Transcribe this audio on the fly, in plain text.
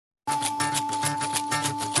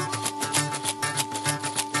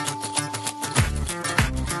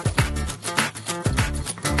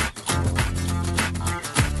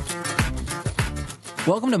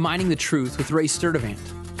Welcome to Mining the Truth with Ray Sturdivant.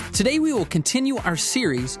 Today we will continue our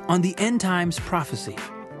series on the end times prophecy.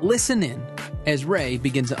 Listen in as Ray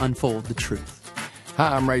begins to unfold the truth.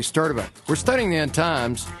 Hi, I'm Ray Sturdivant. We're studying the end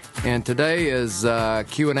times, and today is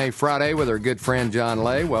Q&A Friday with our good friend John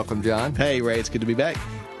Lay. Welcome, John. Hey, Ray. It's good to be back.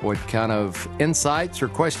 What kind of insights or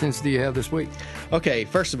questions do you have this week? Okay,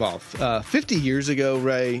 first of all, 50 years ago,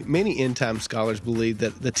 Ray, many end-time scholars believed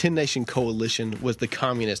that the 10-nation coalition was the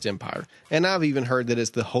communist empire, and I've even heard that it's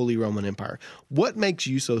the Holy Roman Empire. What makes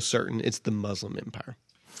you so certain it's the Muslim empire?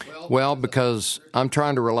 Well, because I'm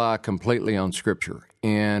trying to rely completely on Scripture,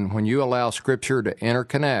 and when you allow Scripture to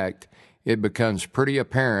interconnect, it becomes pretty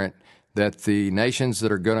apparent that the nations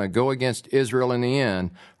that are going to go against Israel in the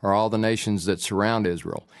end are all the nations that surround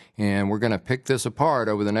Israel. And we're going to pick this apart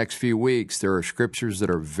over the next few weeks. There are scriptures that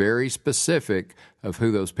are very specific of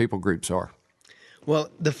who those people groups are. Well,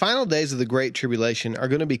 the final days of the Great Tribulation are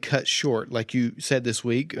going to be cut short, like you said this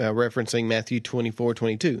week, referencing Matthew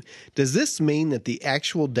 24:22. Does this mean that the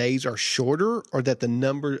actual days are shorter or that the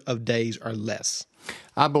number of days are less?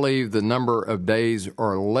 I believe the number of days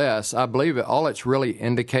are less. I believe all it's really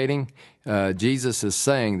indicating, Jesus is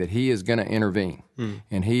saying that he is going to intervene,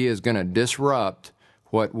 and he is going to disrupt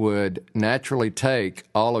what would naturally take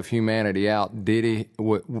all of humanity out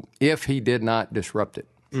if he did not disrupt it.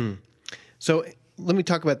 So let me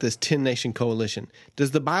talk about this 10-nation coalition.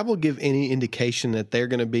 Does the Bible give any indication that they're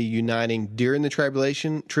going to be uniting during the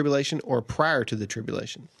tribulation or prior to the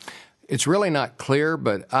tribulation? It's really not clear,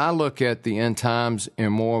 but I look at the end times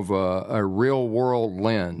in more of a real-world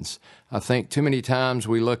lens. I think too many times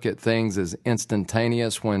we look at things as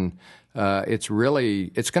instantaneous when it's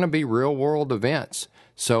going to be real-world events.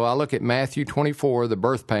 So I look at Matthew 24, the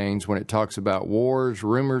birth pains, when it talks about wars,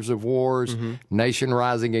 rumors of wars, nation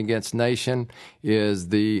rising against nation, is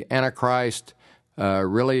the Antichrist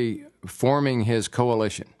really forming his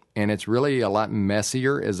coalition. And it's really a lot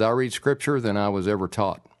messier as I read Scripture than I was ever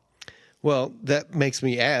taught. Well, that makes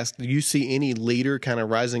me ask, do you see any leader kind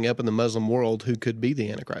of rising up in the Muslim world who could be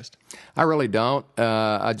the Antichrist? I really don't.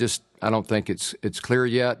 I don't think it's clear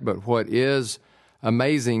yet. But what is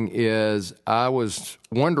amazing is I was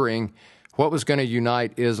wondering what was going to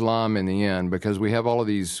unite Islam in the end, because we have all of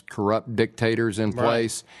these corrupt dictators in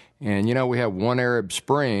place. Right. And, we have one Arab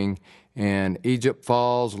Spring, and Egypt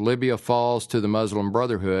falls, Libya falls to the Muslim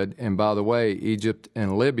Brotherhood. And by the way, Egypt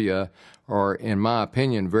and Libya are, in my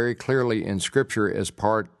opinion, very clearly in Scripture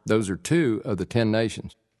those are two of the 10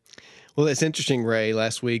 nations. Well, it's interesting, Ray.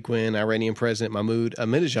 Last week when Iranian President Mahmoud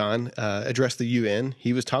Ahmadinejad addressed the UN,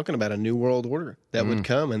 he was talking about a new world order that would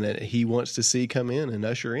come and that he wants to see come in and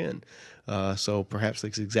usher in. So perhaps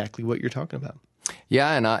that's exactly what you're talking about.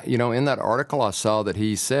 Yeah, and in that article I saw that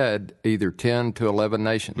he said either 10 to 11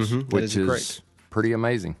 nations, which is pretty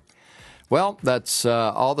amazing. Well, that's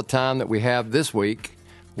all the time that we have this week.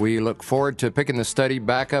 We look forward to picking the study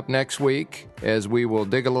back up next week as we will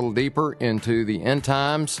dig a little deeper into the end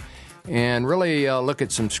times and really look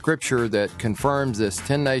at some Scripture that confirms this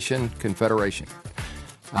 10-nation confederation.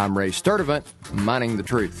 I'm Ray Sturdivant, Mining the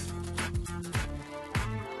Truth.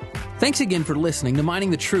 Thanks again for listening to Mining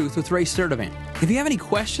the Truth with Ray Sturdivant. If you have any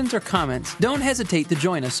questions or comments, don't hesitate to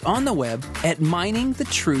join us on the web at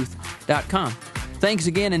miningthetruth.com. Thanks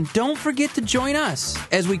again, and don't forget to join us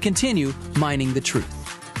as we continue mining the truth.